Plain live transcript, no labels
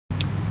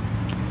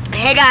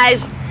Hey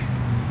guys,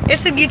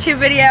 it's a YouTube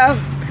video.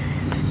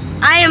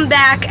 I am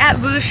back at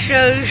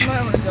Bruster's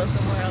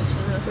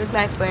with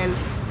my friend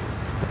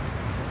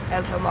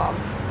and her mom.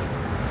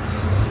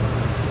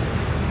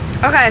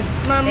 Okay.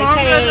 My mom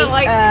doesn't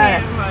like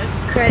cameras.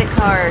 Credit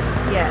card.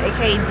 Yeah,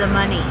 aka the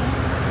money.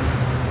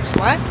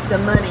 What? The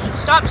money.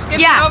 Stop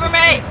skipping over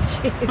me.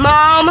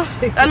 Mom,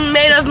 I'm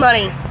made of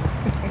money.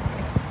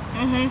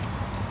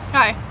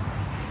 Hi.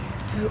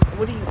 Who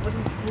are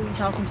you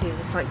talking to? Is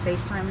this like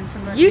FaceTiming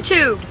somebody?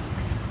 YouTube.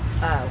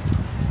 Oh.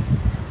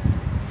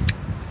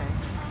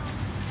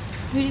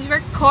 Who's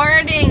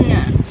recording?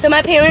 So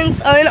my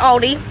parents are in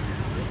Aldi.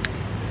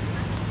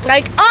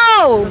 Like,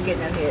 oh! Don't get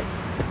no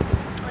hits.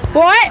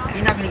 What?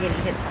 You're not gonna get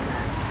any hits on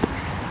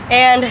that.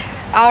 And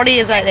Aldi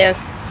is right there.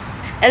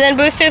 And then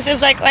Bruster's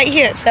is like right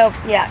here. So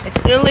yeah,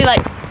 it's literally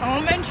like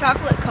Almond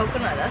chocolate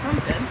coconut. That sounds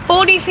good.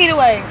 40 feet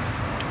away.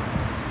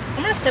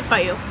 I'm gonna sit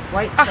by you.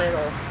 White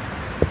turtle.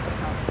 That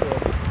sounds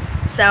good.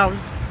 So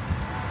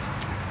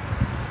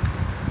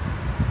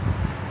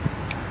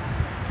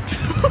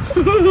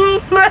You're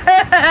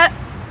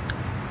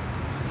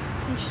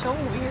so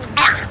weird.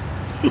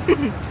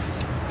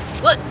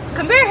 Look,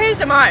 compare his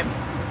to mine.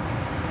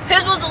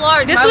 His was a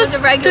large. This mine was a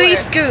regular. 3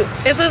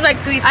 scoops. This was like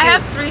 3 scoops. I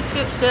have 3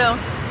 scoops too.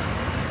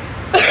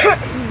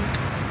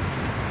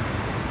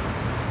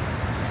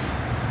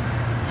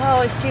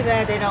 Oh, it's too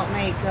bad they don't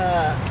make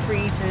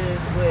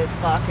freezes with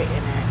vodka in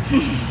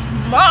it.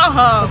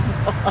 Mom.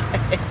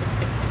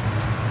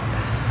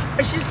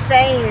 It's just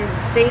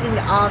stating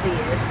the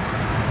obvious.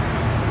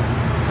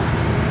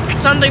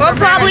 Something. Or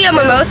probably a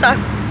mimosa. I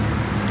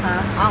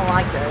don't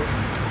like those.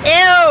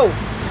 Ew!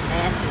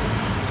 Nasty.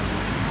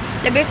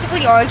 They're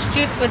basically orange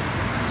juice with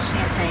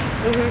Champagne.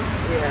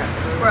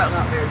 Yeah. It's gross.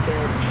 Not very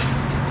good.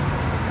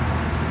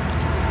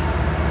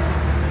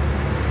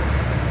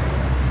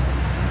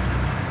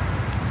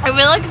 I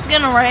feel like it's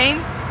gonna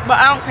rain, but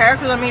I don't care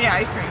because I'm eating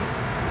ice cream.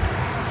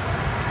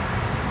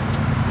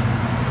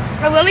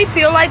 I really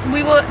feel like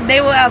they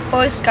were our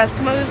first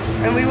customers,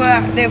 and we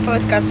were their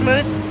first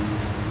customers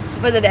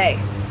for the day.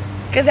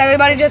 Because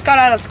everybody just got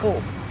out of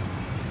school.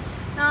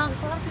 No,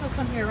 because a lot of people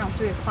come here around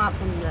 3 o'clock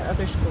when the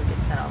other school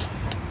gets out.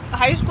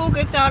 High school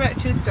gets out at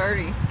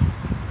 2:30.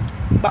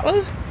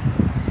 Butler?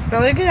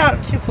 No, they get out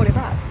at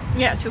 2:45.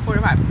 Yeah,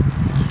 2:45.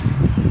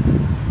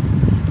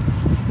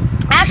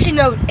 Actually,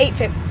 no,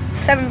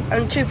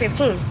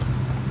 2:15.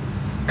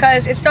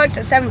 Because it starts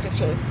at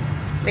 7:15.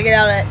 They get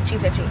out at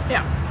 2:15.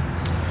 Yeah.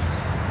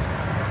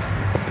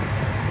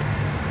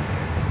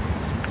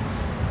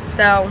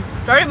 So,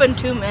 It's already been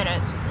 2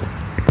 minutes.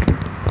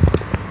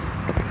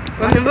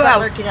 Why does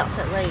Butler get out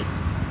so late?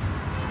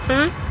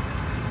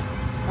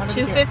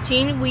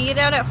 2:15. We get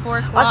out at 4 I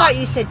o'clock. thought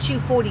you said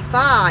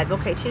 2:45.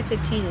 Okay,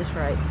 2:15 is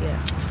right. Yeah,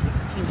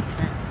 2:15 makes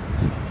sense.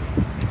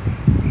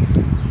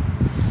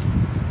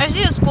 I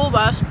see a school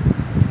bus.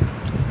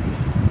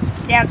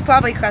 yeah, it's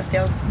probably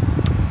Crustales.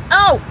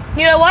 Oh,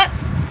 you know what?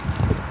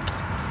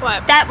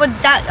 What?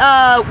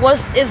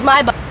 Is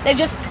my bus. They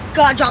just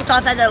got dropped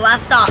off at the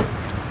last stop.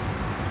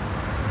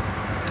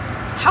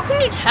 How can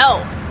you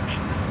tell?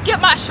 Get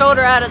my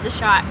shoulder out of the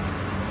shot.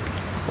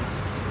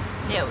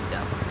 There we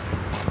go.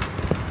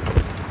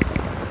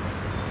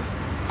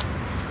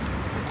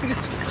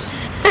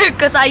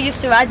 Because I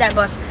used to ride that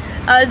bus.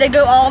 They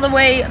go all the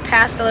way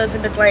past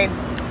Elizabeth Lane.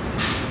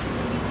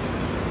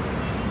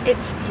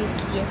 It's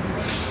stinky, isn't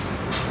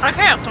it? I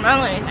can't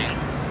smell anything.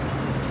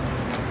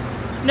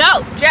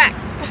 No, Jack.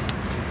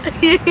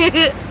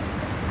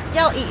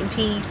 Y'all eat in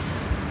peace.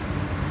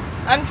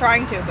 I'm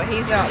trying to, but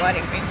he's not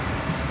letting me.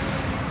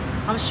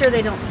 I'm sure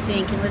they don't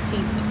stink unless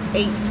he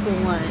ate school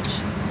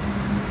lunch.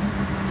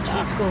 Did you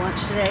eat school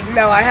lunch today?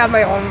 No, I have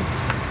my own.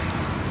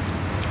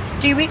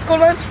 Do you eat school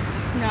lunch?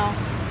 No.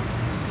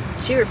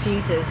 She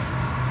refuses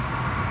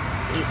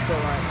to eat school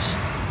lunch.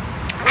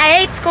 I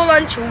ate school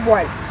lunch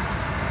once.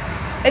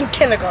 In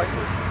kindergarten.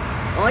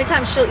 The only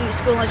time she'll eat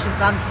school lunch is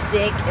if I'm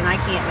sick and I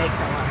can't make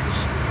her lunch.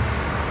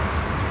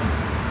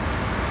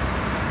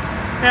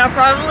 And I'll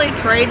probably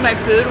trade my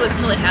food with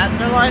Julie has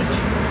their lunch.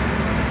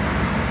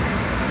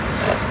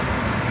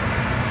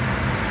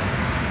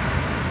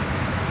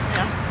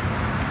 Yeah.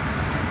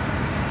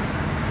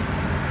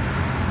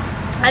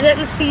 I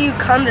didn't see you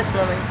come this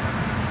morning.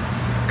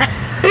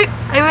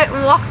 I went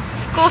and walked to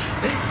school.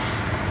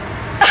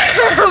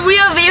 We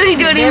are very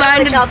dirty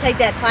minded. Y'all take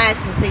that class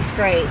in 6th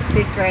grade,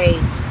 5th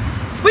grade.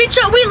 We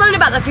learned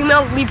about the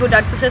female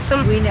reproductive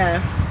system. We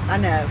know. I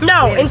know.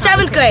 No, in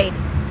 7th grade.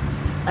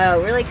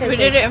 Oh, really? Because We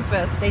did it in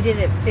 5th. They did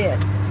it in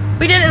 5th.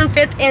 We did it in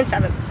 5th and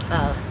 7th.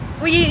 Oh.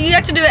 Well, you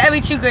have to do it every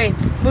 2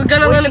 grades. We're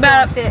gonna learn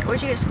about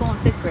Where'd you go to school in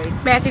 5th grade?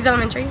 Matthews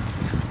Elementary.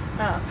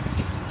 Oh.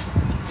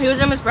 He was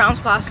in Miss Brown's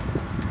class.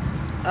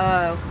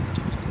 Oh.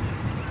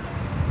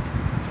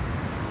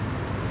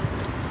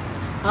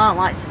 I don't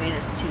like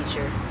Savannah's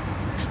teacher.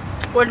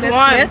 Which Miss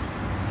one? Smith?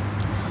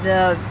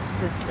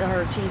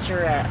 Her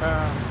teacher at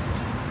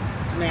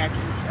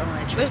Matthews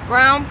Elementary. Miss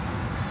Brown.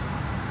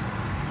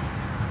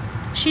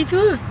 She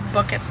threw a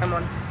book at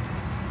someone.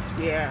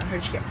 Yeah, I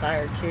heard she got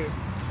fired too.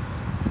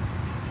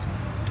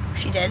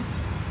 She did.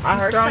 I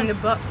heard throwing the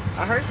book.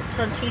 I heard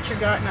some teacher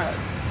got in an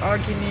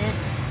argument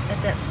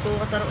at that school.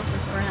 I thought it was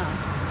Miss Brown.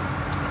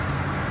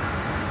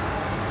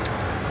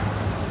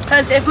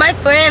 Because if my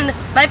friend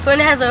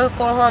has a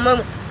full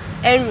hormone,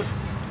 and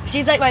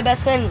she's like my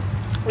best friend,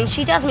 and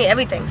she tells me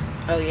everything.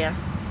 Oh yeah.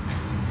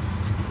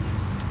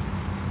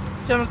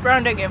 So Miss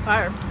Brown did get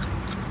fired.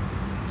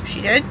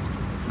 She did?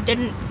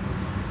 Didn't.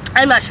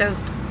 I'm not sure.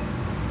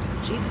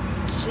 She's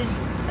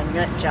a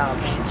nut job,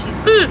 man.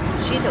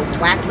 She's a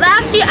wacky.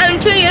 Last year,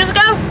 2 years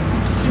ago,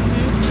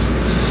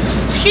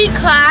 she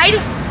cried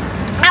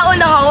out in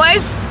the hallway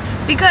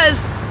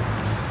because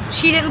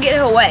she didn't get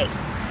her way.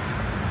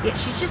 Yeah,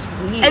 she's just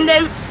weird. And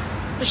then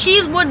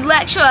she would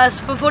lecture us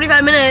for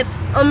 45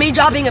 minutes on me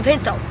dropping a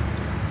pencil.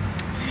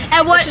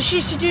 And what she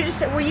used to do to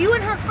say, were you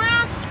in her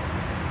class?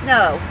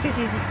 No, because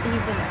he's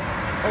in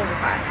an older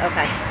class.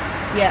 Okay.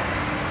 Yeah.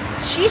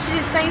 She used to do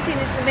the same thing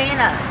to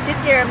Savannah. Sit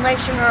there and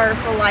lecture her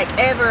for like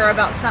ever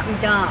about something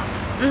dumb.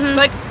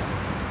 Like,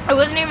 I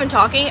wasn't even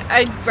talking.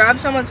 I grabbed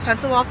someone's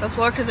pencil off the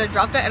floor because I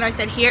dropped it, and I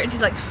said here, and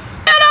she's like,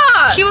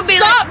 Anna! She would be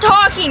Stop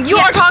like, talking! You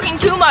are talking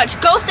too much.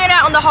 Go stand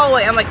out in the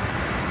hallway. I'm like,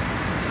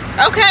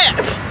 okay.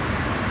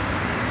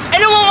 I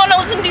don't want to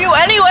listen to you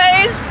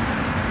anyways.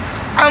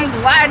 I'm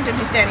glad to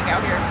be standing out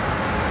here.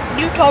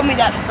 you told me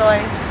that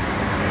story.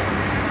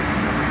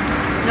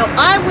 No,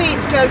 I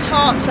went to go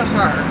talk to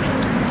her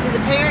to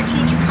the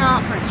parent-teacher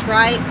conference,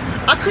 right?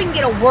 I couldn't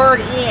get a word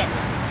in.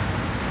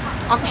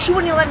 She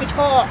wouldn't even let me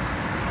talk.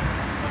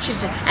 She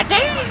said, and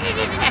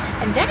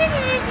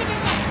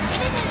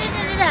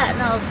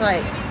I was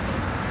like,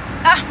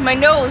 My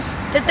nose.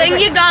 The thing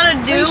you gotta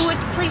do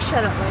please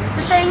shut up, Larry.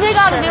 the thing you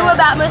gotta do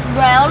about Miss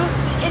Brown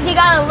is you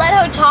gotta let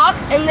her talk,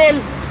 and then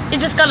you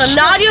just gotta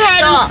nod your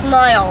head and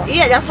smile.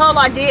 Yeah, that's all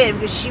I did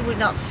because she would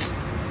not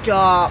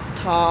stop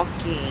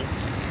talking.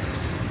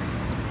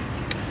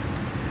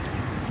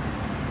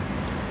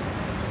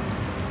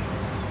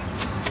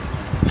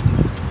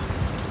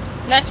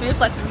 Nice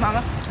reflexes,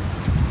 Mama.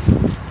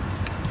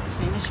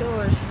 Same as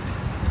yours.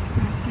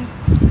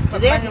 Do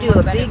they have to do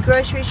a big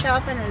grocery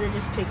shopping, or they're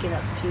just picking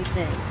up a few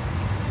things?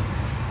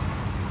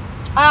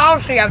 I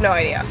honestly have no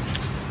idea.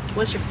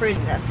 What's your fridge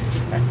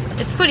message?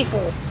 It's pretty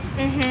full.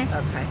 Okay.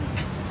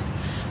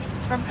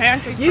 From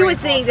pantry. You would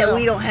think that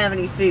we don't have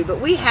any food, but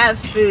we have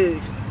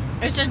food.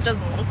 It just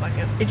doesn't look like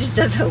it. It just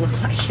doesn't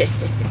look like it.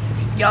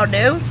 Y'all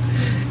do?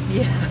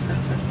 Yeah.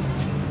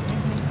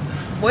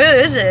 Where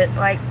is it?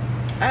 Like,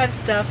 I have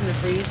stuff in the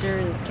freezer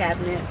and the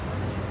cabinet.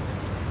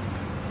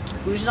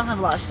 We just don't have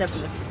a lot of stuff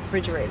in the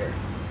refrigerator.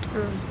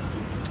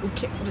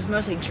 It was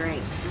mostly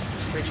drinks,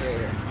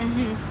 refrigerator.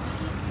 And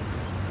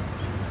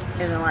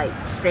then like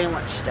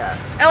sandwich stuff.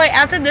 oh wait,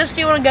 after this, do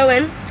you want to go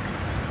in?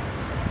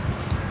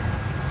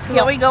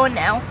 Can we go in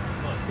now?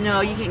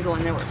 No, you can't go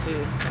in there with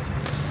food.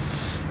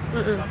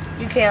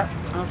 You can't.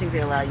 I don't think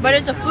they allow you. But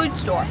it's a food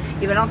store.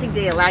 Yeah, but I don't think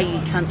they allow you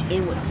to come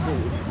in with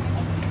food.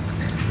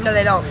 No,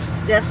 they don't.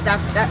 That's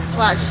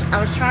why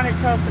I was trying to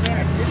tell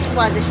Savannah. I said, this is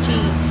why the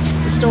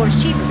store is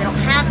cheaper. They don't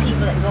have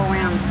people that go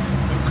around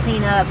and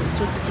clean up and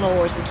sweep the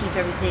floors and keep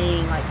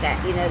everything like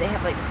that. You know, they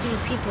have like a few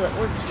people that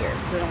work here,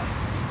 so they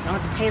don't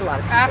have to pay a lot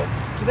of people.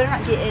 You better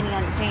not get any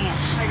on your pants.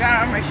 I got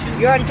it on my shoe.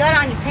 You already got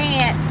it on your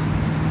pants.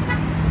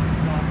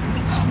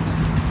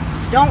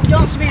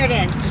 Don't smear it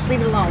in. Just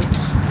leave it alone.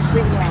 Just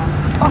leave it alone.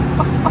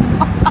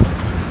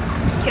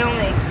 Kill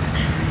me.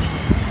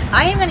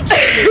 I am gonna kill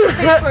you.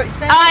 It's for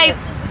expensive.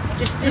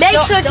 Just Make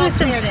sure to don't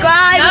smear it in.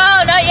 subscribe.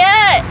 No, not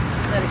yet.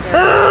 Let it go.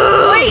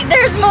 Wait,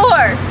 there's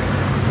more.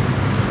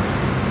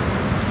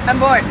 I'm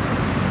bored.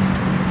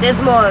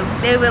 There's more.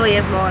 There really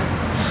is more.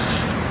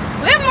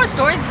 We have more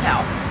stories to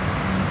tell.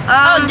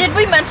 Did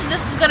we mention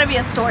this was gonna be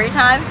a story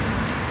time?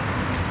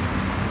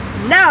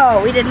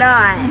 No, we did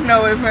not.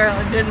 No, we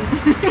apparently didn't.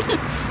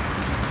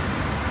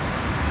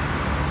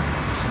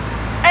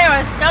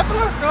 Anyways, tell some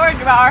more stories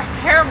about our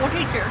terrible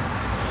teacher.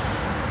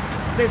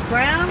 Miss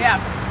Brown? Yeah.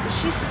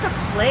 She's just a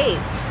flake.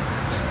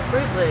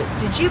 Fruit Loop.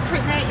 Did you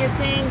present your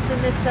thing to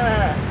Miss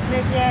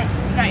Smith yet?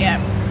 Not yet.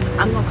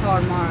 I'm gonna call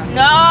her tomorrow.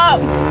 No.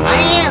 I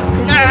am,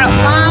 because you're the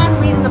blind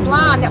leading the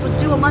blind. That was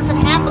due a month and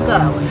a half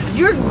ago.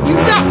 You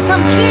got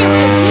some kid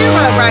with a 0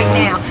 right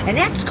now, and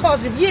that's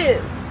because of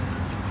you.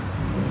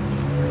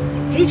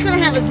 He's gonna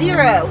have a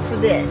 0 for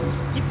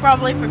this. You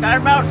probably forgot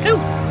about it too.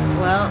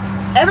 Well,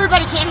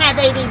 everybody can't have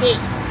ADD.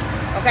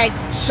 Okay,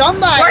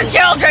 somebody. We're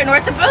children.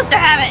 We're supposed to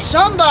have it.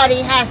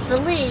 Somebody has to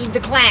lead the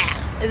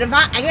class, and if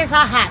I guess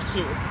I have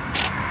to.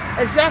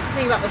 That's the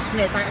thing about Miss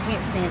Smith. I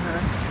can't stand her.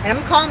 And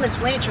I'm calling Miss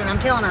Blanchard, and I'm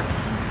telling her,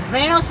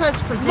 Savannah's supposed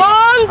to present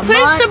Wrong a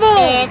principal. month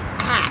and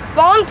a half.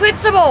 Wrong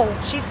principal.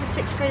 She's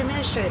the 6th grade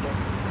administrator.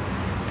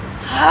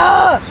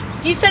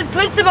 You said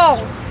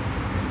principal.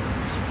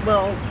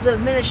 Well, the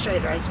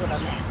administrator is what I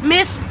meant.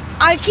 Miss,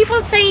 I keep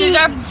on saying. She's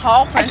our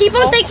hall principal. I keep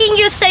on thinking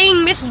you're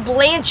saying Miss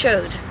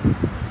Blanchard.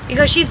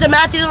 Because she's the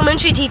Matthews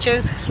Elementary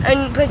teacher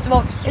and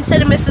principal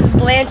instead of Mrs.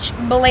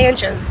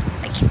 Blanchard.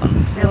 I keep on.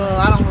 Well,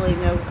 I don't really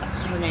know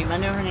her name. I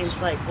know her name's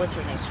like, what's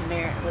her name?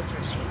 Tamara. What's her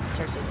name?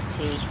 Starts with a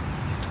T.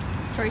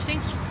 Tracy?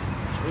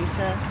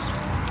 Teresa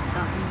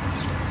something.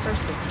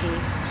 Starts with a T.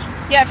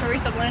 Yeah,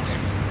 Teresa Blanchard.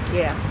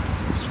 Yeah.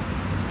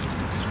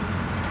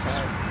 So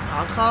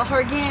I'll call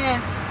her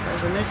again.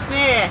 There's a Miss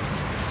Smith.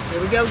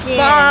 Here we go again.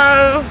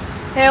 Bye.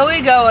 Here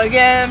we go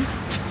again.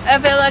 I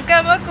feel like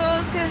I'm a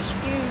cool kid.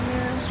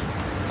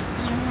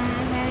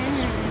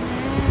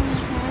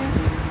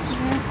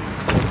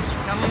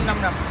 Num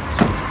num num.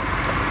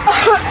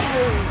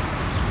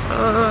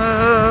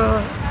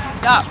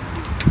 Stop.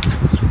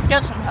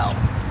 Get some help.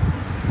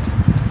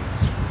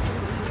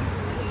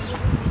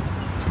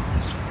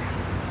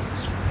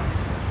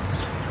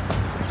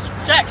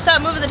 Jack,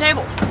 stop moving the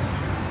table.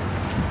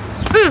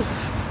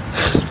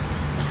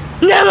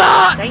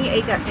 Never! Dang, you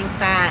ate that thing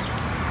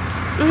fast.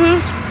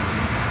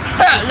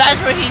 That's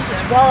what he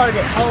said. Swallowed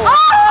it whole.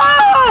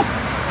 Oh!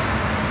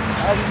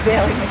 Oh, you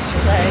barely missed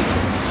your leg.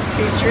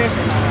 You're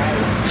tripping, alright.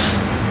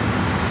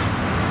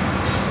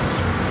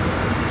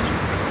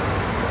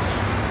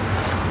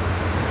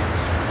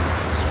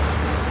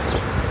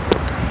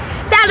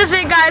 That is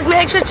it, guys.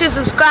 Make sure to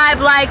subscribe,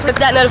 like, click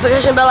that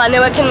notification bell. I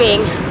know it can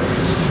ring.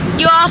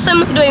 You're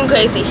awesome, doing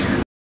crazy.